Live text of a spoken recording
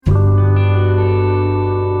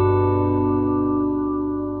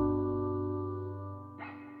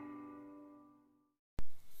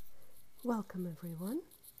Welcome everyone.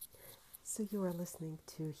 So you are listening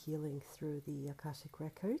to Healing Through the Akashic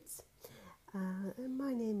Records. And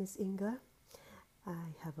my name is Inga.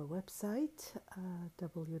 I have a website,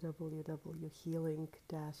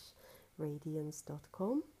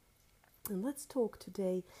 www.healing-radiance.com. And let's talk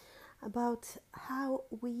today about how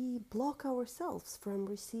we block ourselves from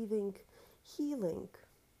receiving healing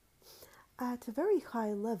at a very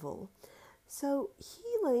high level. So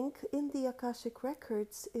healing in the Akashic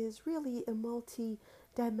Records is really a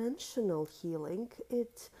multi-dimensional healing.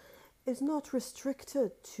 It is not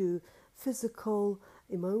restricted to physical,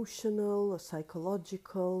 emotional, or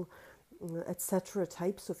psychological, etc.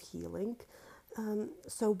 types of healing.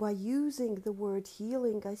 So by using the word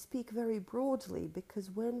healing, I speak very broadly,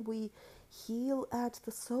 because when we heal at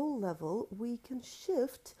the soul level, we can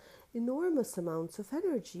shift enormous amounts of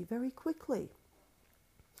energy very quickly.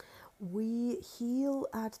 We heal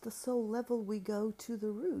at the soul level, we go to the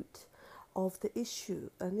root of the issue,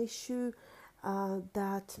 an issue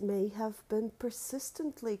that may have been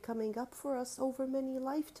persistently coming up for us over many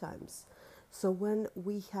lifetimes. So when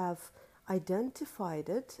we have identified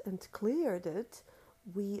it and cleared it,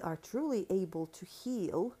 we are truly able to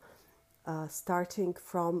heal, starting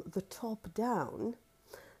from the top down.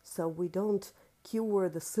 So we don't cure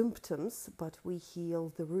the symptoms, but we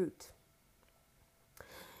heal the root.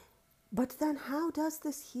 But then how does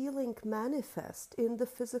this healing manifest in the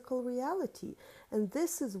physical reality? And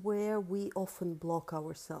this is where we often block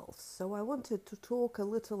ourselves. So I wanted to talk a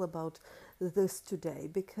little about this today,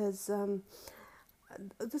 because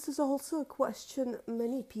this is also a question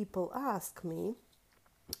many people ask me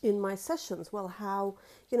in my sessions. Well,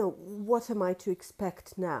 what am I to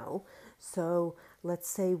expect now? So let's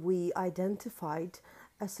say we identified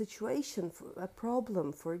a situation, a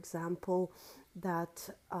problem, for example, that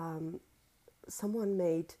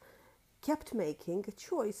someone kept making a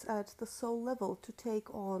choice at the soul level to take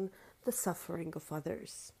on the suffering of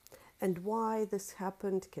others. And why this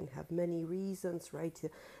happened can have many reasons, right?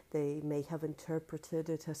 They may have interpreted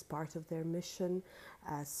it as part of their mission,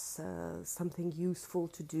 as something useful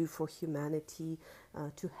to do for humanity,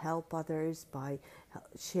 to help others by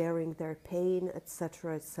sharing their pain,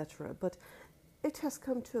 etc., etc. But it has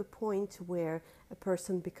come to a point where a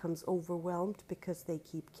person becomes overwhelmed because they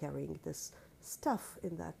keep carrying this stuff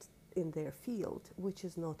in their field, which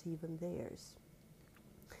is not even theirs.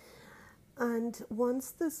 And once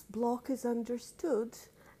this block is understood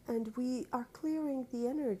and we are clearing the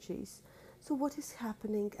energies, so what is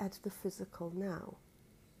happening at the physical now?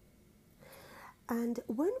 And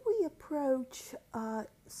when we approach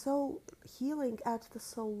soul healing at the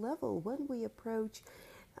soul level, when we approach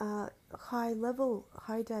high level,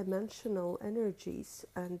 high dimensional energies,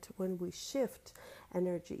 and when we shift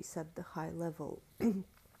energies at the high level,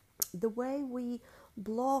 the way we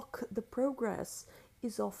block the progress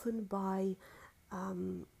is often by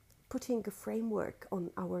putting a framework on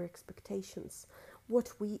our expectations,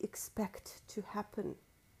 what we expect to happen.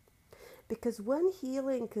 Because when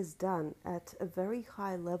healing is done at a very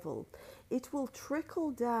high level, it will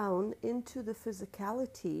trickle down into the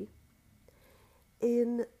physicality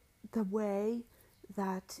in the way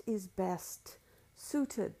that is best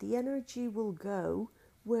suited. The energy will go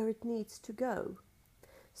where it needs to go.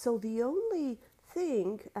 So the only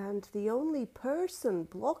thing and the only person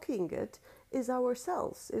blocking it is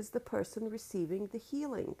ourselves, is the person receiving the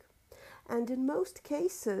healing. And in most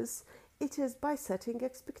cases, it is by setting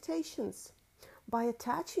expectations, by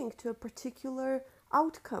attaching to a particular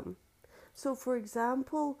outcome. So for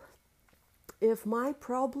example, if my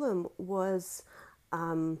problem was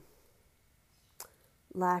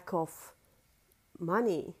lack of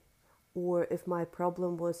money, or if my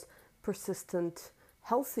problem was persistent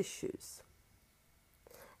health issues,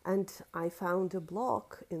 and I found a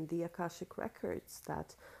block in the Akashic Records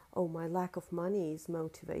that, my lack of money is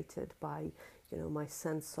motivated by, my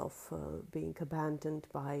sense of being abandoned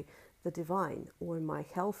by the divine, or my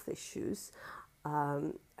health issues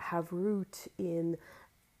have root in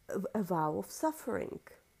a vow of suffering.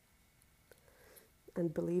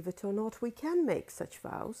 And believe it or not, we can make such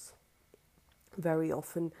vows very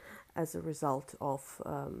often as a result of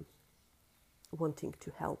wanting to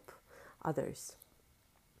help others.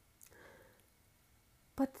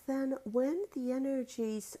 But then when the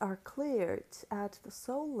energies are cleared at the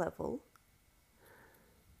soul level,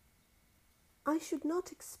 I should not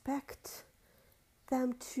expect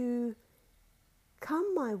them to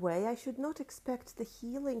come my way. I should not expect the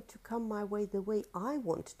healing to come my way the way I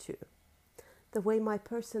want to, the way my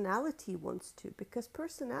personality wants to, because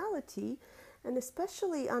personality, and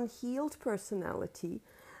especially unhealed personality,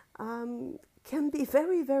 can be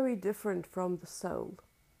very, very different from the soul.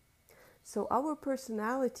 So our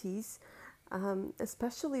personalities,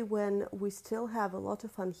 especially when we still have a lot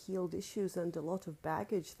of unhealed issues and a lot of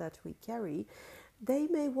baggage that we carry, they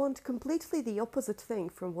may want completely the opposite thing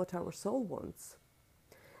from what our soul wants.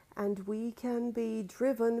 And we can be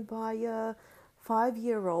driven by a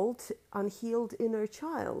 5-year-old unhealed inner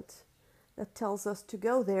child that tells us to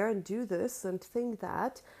go there and do this and think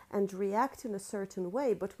that and react in a certain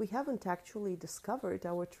way, but we haven't actually discovered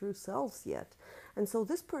our true selves yet. And so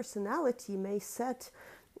this personality may set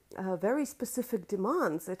very specific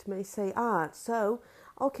demands. It may say,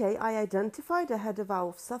 okay, I identified a head of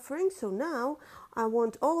our suffering, so now I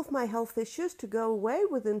want all of my health issues to go away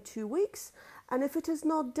within 2 weeks, and if it is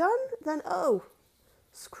not done, then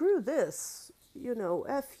screw this.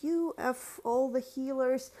 F you, F all the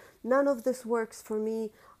healers, none of this works for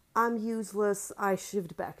me, I'm useless, I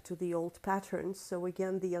shift back to the old patterns. So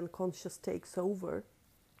again, the unconscious takes over,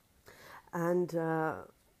 and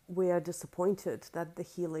we are disappointed that the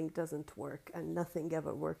healing doesn't work and nothing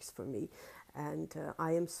ever works for me, and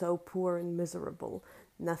I am so poor and miserable,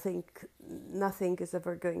 nothing is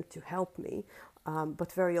ever going to help me.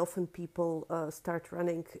 But very often people start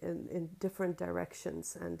running in different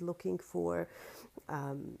directions and looking for,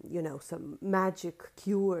 some magic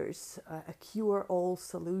cures, a cure-all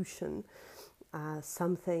solution,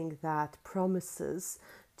 something that promises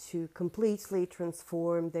to completely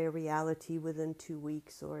transform their reality within 2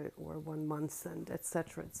 weeks or 1 month, and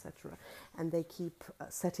etc., etc. And they keep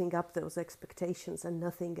setting up those expectations and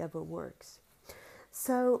nothing ever works.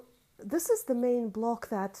 So this is the main block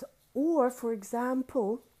that, or for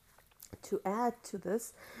example, to add to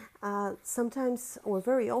this, sometimes or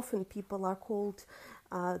very often people are called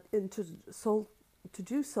into soul to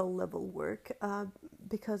do soul level work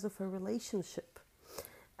because of a relationship.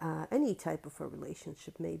 Any type of a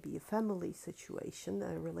relationship, maybe a family situation,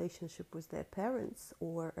 a relationship with their parents,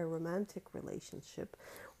 or a romantic relationship,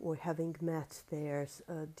 or having met their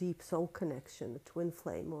deep soul connection, a twin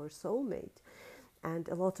flame or a soulmate. And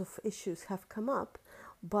a lot of issues have come up.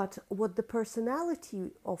 But what the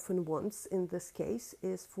personality often wants in this case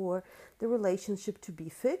is for the relationship to be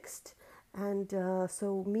fixed. And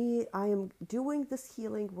I am doing this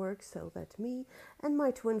healing work so that me and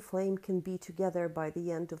my twin flame can be together by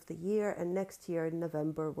the end of the year, and next year in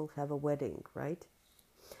November we'll have a wedding, right?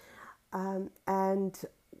 And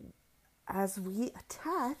as we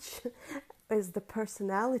attach, as the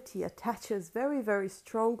personality attaches very, very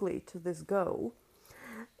strongly to this goal,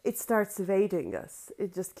 it starts evading us.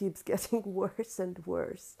 It just keeps getting worse and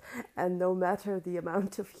worse. And no matter the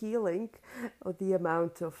amount of healing or the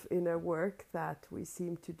amount of inner work that we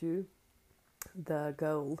seem to do, the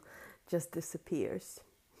goal just disappears.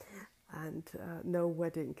 And no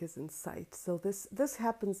wedding is in sight. So this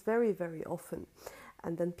happens very, very often.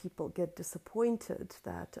 And then people get disappointed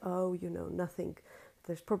that, nothing,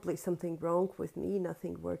 there's probably something wrong with me,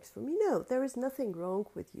 nothing works for me. No, there is nothing wrong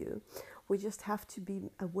with you. We just have to be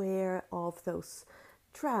aware of those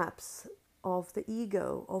traps of the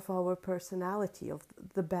ego, of our personality, of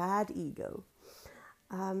the bad ego.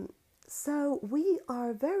 So we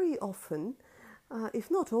are very often, if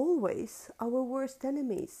not always, our worst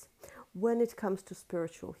enemies when it comes to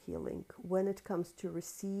spiritual healing, when it comes to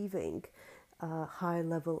receiving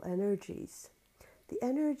high-level energies. The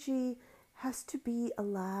energy has to be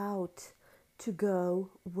allowed to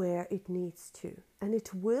go where it needs to, and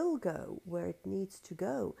it will go where it needs to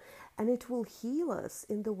go, and it will heal us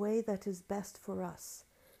in the way that is best for us.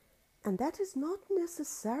 And that is not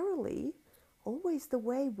necessarily always the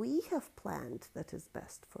way we have planned that is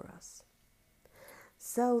best for us.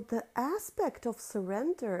 So the aspect of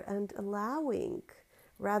surrender and allowing,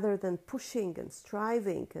 rather than pushing and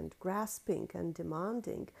striving and grasping and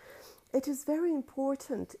demanding, it is very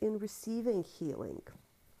important in receiving healing.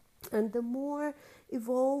 And the more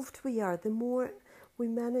evolved we are, the more we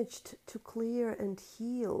managed to clear and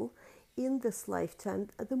heal in this lifetime,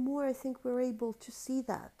 the more I think we're able to see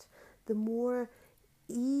that, the more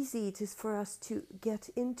easy it is for us to get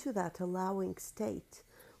into that allowing state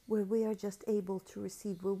where we are just able to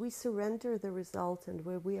receive, where we surrender the result, and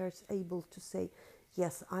where we are able to say,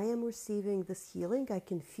 yes, I am receiving this healing, I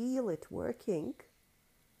can feel it working,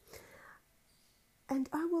 and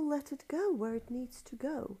I will let it go where it needs to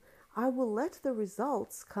go. I will let the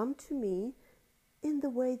results come to me in the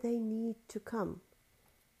way they need to come.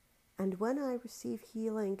 And when I receive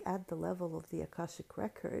healing at the level of the Akashic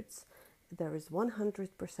Records, there is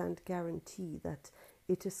 100% guarantee that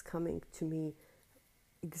it is coming to me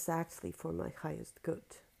exactly for my highest good.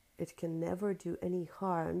 It can never do any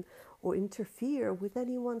harm or interfere with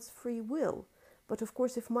anyone's free will. But of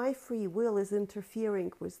course, if my free will is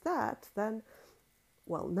interfering with that, then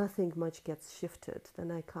well, nothing much gets shifted,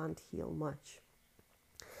 then I can't heal much.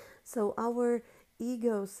 So our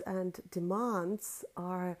egos and demands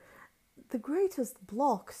are the greatest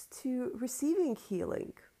blocks to receiving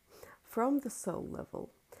healing from the soul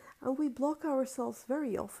level. And we block ourselves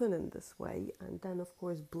very often in this way, and then, of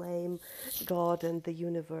course, blame God and the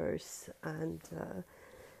universe and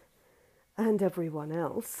everyone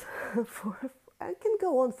else. It can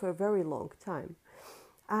go on for a very long time.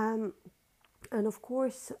 And of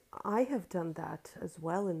course, I have done that as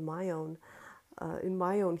well in my own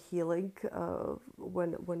healing,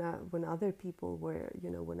 when other people were,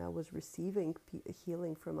 when I was receiving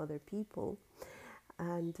healing from other people,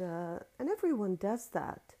 and everyone does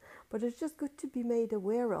that. But it's just good to be made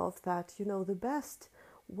aware of that. The best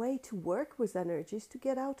way to work with energy is to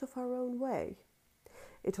get out of our own way.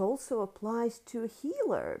 It also applies to a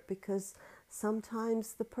healer, because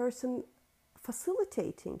sometimes the person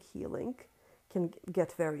facilitating healing can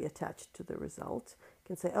get very attached to the result,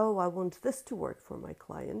 can say, oh, I want this to work for my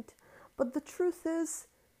client. But the truth is,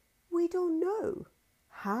 we don't know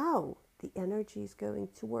how the energy is going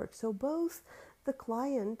to work. So both the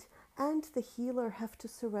client and the healer have to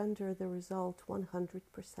surrender the result 100%.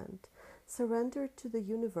 Surrender to the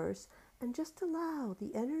universe and just allow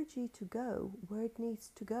the energy to go where it needs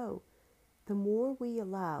to go. The more we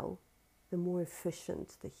allow, the more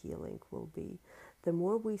efficient the healing will be. The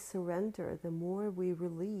more we surrender, the more we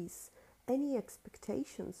release any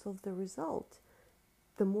expectations of the result,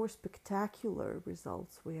 the more spectacular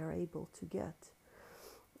results we are able to get.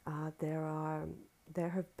 There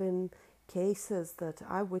have been cases that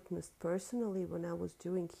I witnessed personally when I was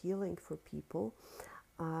doing healing for people.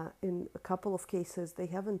 In a couple of cases, they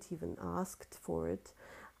haven't even asked for it,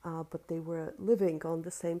 but they were living on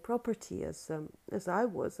the same property as I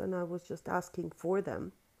was, and I was just asking for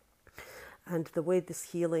them. And the way this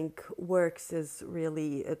healing works is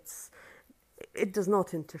really, it does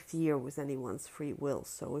not interfere with anyone's free will.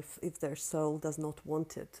 So if their soul does not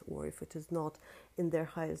want it, or if it is not in their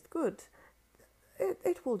highest good,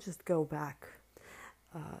 it will just go back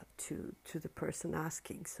to the person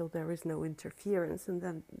asking. So there is no interference, and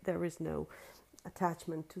then there is no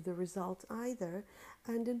attachment to the result either.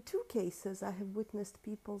 And in 2 cases, I have witnessed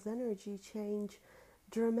people's energy change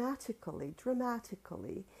dramatically,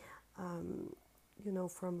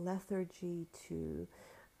 from lethargy to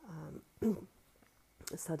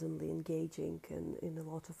suddenly engaging in a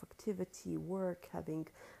lot of activity, work, having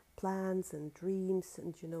plans and dreams,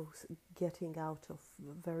 and getting out of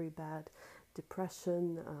very bad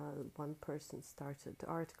depression. One person started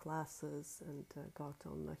art classes and got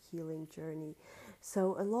on a healing journey.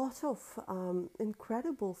 So a lot of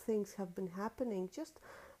incredible things have been happening just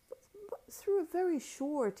through a very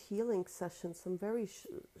short healing session, some very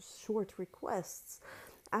short requests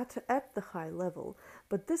at the high level.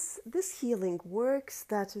 But this healing works,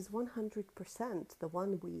 that is 100% the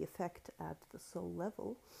one we effect at the soul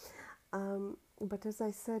level. But as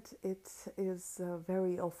I said, it is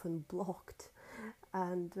very often blocked,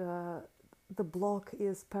 and the block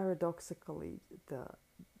is paradoxically the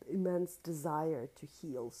immense desire to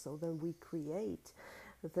heal. So then we create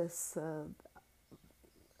this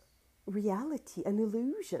reality, an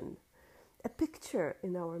illusion, a picture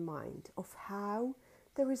in our mind of how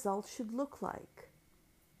the result should look like.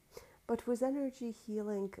 But with energy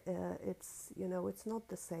healing, it's not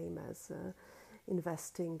the same as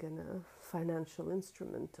investing in a financial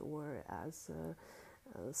instrument, or as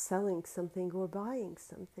selling something or buying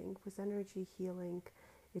something. With energy healing,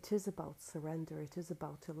 it is about surrender, it is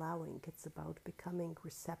about allowing, it's about becoming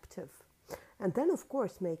receptive. And then, of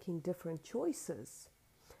course, making different choices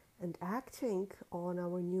and acting on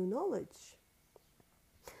our new knowledge.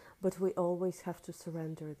 But we always have to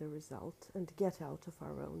surrender the result and get out of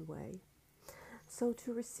our own way. So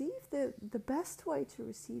to receive the best way to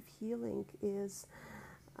receive healing is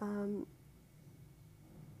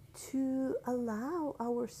to allow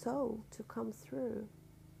our soul to come through.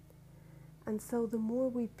 And so the more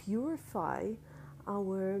we purify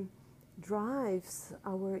our drives,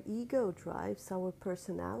 our ego drives, our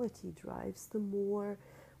personality drives, the more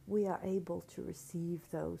we are able to receive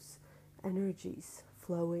those energies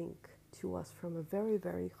flowing to us from a very,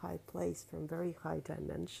 very high place, from very high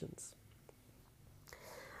dimensions.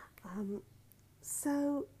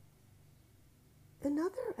 So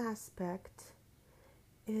another aspect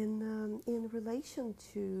in relation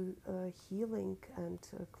to healing and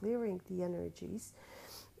clearing the energies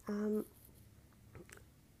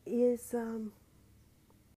is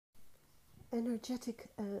energetic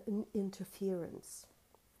interference,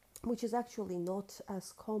 which is actually not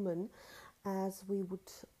as common as we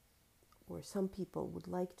would or some people would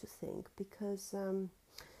like to think, because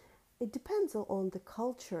it depends on the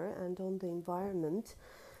culture and on the environment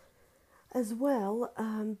as well,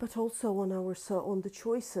 but also on our soul, on the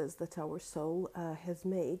choices that our soul has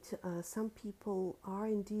made. Some people are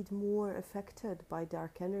indeed more affected by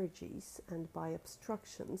dark energies and by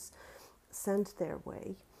obstructions sent their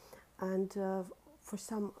way, and for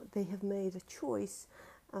some, they have made a choice,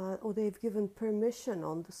 or they've given permission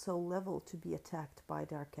on the soul level to be attacked by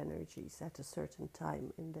dark energies at a certain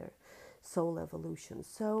time in their soul evolution.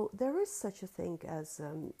 So there is such a thing as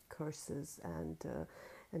curses and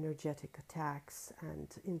energetic attacks and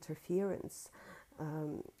interference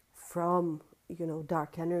from,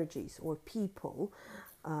 dark energies, or people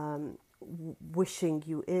wishing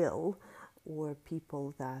you ill, or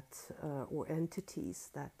people that or entities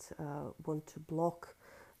that want to block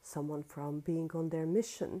someone from being on their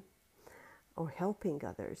mission or helping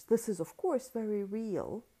others. This is, of course, very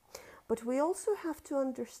real, but we also have to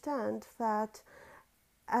understand that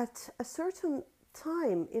at a certain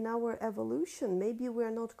time in our evolution, maybe we're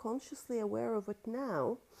not consciously aware of it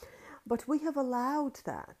now, but we have allowed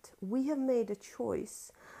that. We have made a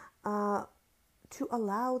choice to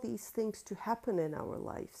allow these things to happen in our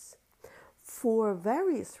lives for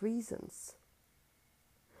various reasons.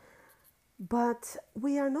 But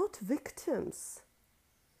we are not victims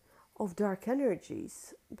of dark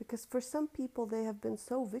energies, because for some people they have been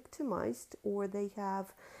so victimized, or they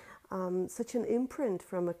have such an imprint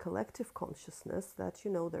from a collective consciousness that,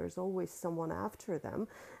 there's always someone after them,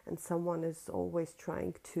 and someone is always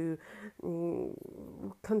trying to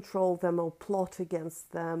control them or plot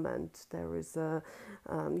against them, and there is the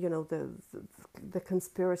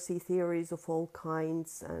conspiracy theories of all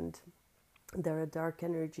kinds, and there are dark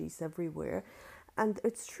energies everywhere. And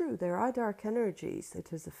it's true, there are dark energies.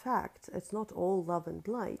 It is a fact. It's not all love and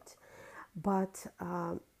light, but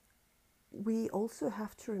we also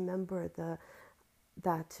have to remember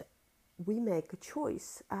that we make a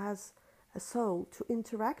choice as a soul to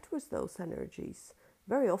interact with those energies,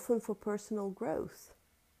 very often for personal growth.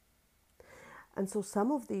 And so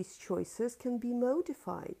some of these choices can be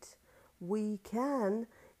modified. We can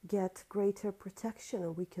get greater protection,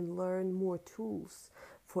 and we can learn more tools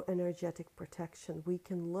for energetic protection. We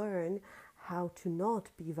can learn how to not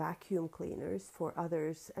be vacuum cleaners for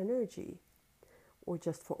others' energy, or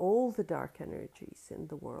just for all the dark energies in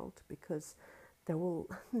the world, because there will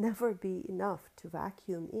never be enough to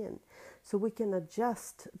vacuum in. So we can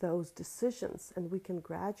adjust those decisions, and we can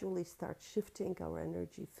gradually start shifting our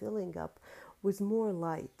energy, filling up with more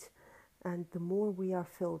light. And the more we are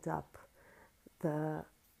filled up, the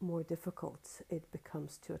more difficult it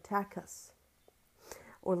becomes to attack us.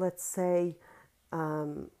 Or let's say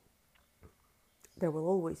there will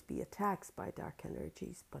always be attacks by dark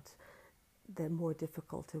energies, but the more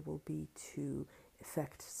difficult it will be to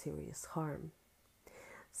effect serious harm.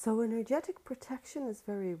 So energetic protection is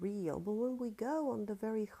very real, but when we go on the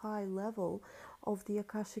very high level of the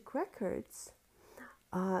Akashic records,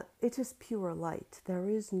 it is pure light. There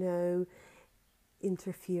is no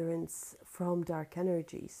interference from dark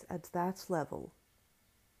energies at that level.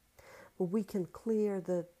 But we can clear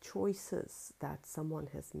the choices that someone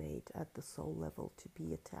has made at the soul level to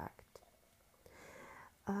be attacked.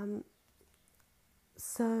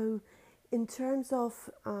 So in terms of,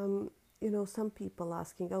 some people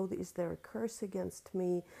asking, oh, is there a curse against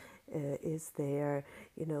me? Is there,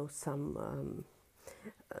 some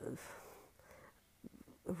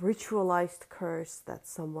ritualized curse that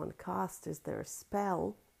someone cast? Is there a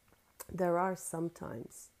spell? There are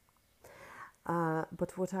sometimes.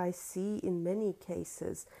 But what I see in many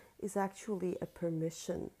cases is actually a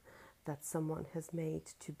permission that someone has made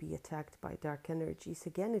to be attacked by dark energies.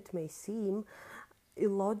 Again, it may seem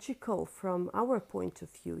illogical from our point of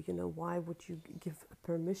view. Why would you give a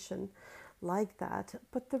permission like that?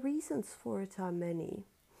 But the reasons for it are many.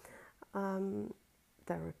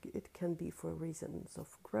 It can be for reasons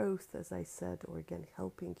of growth, as I said, or again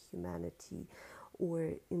helping humanity,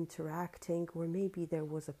 or interacting, or maybe there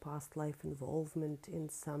was a past life involvement in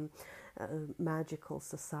some magical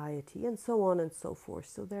society, and so on and so forth.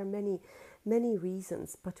 So there are many, many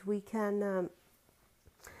reasons, but we can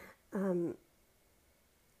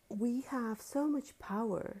we have so much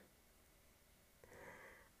power.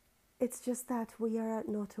 It's just that we are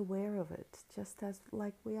not aware of it, just as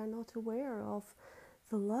like we are not aware of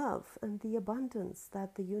the love and the abundance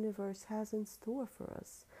that the universe has in store for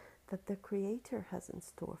us, that the Creator has in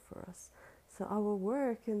store for us. So our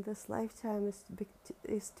work in this lifetime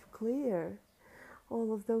is to clear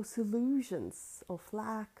all of those illusions of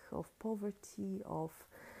lack, of poverty, of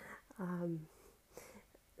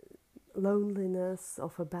loneliness,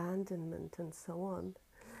 of abandonment, and so on.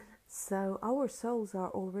 So our souls are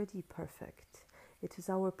already perfect. It is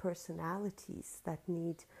our personalities that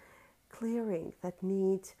need clearing, that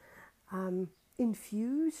need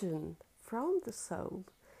infusion from the soul,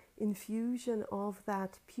 infusion of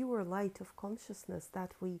that pure light of consciousness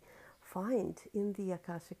that we find in the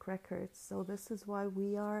Akashic records. So this is why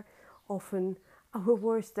we are often our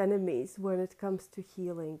worst enemies when it comes to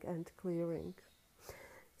healing and clearing.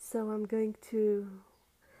 So I'm going to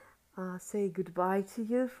say goodbye to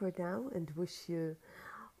you for now and wish you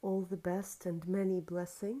all the best and many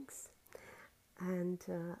blessings. And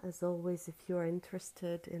as always, if you're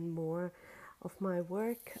interested in more of my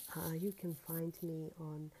work, you can find me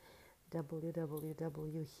on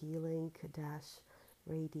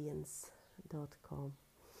www.healing-radiance.com.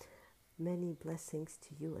 Many blessings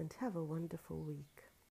to you and have a wonderful week.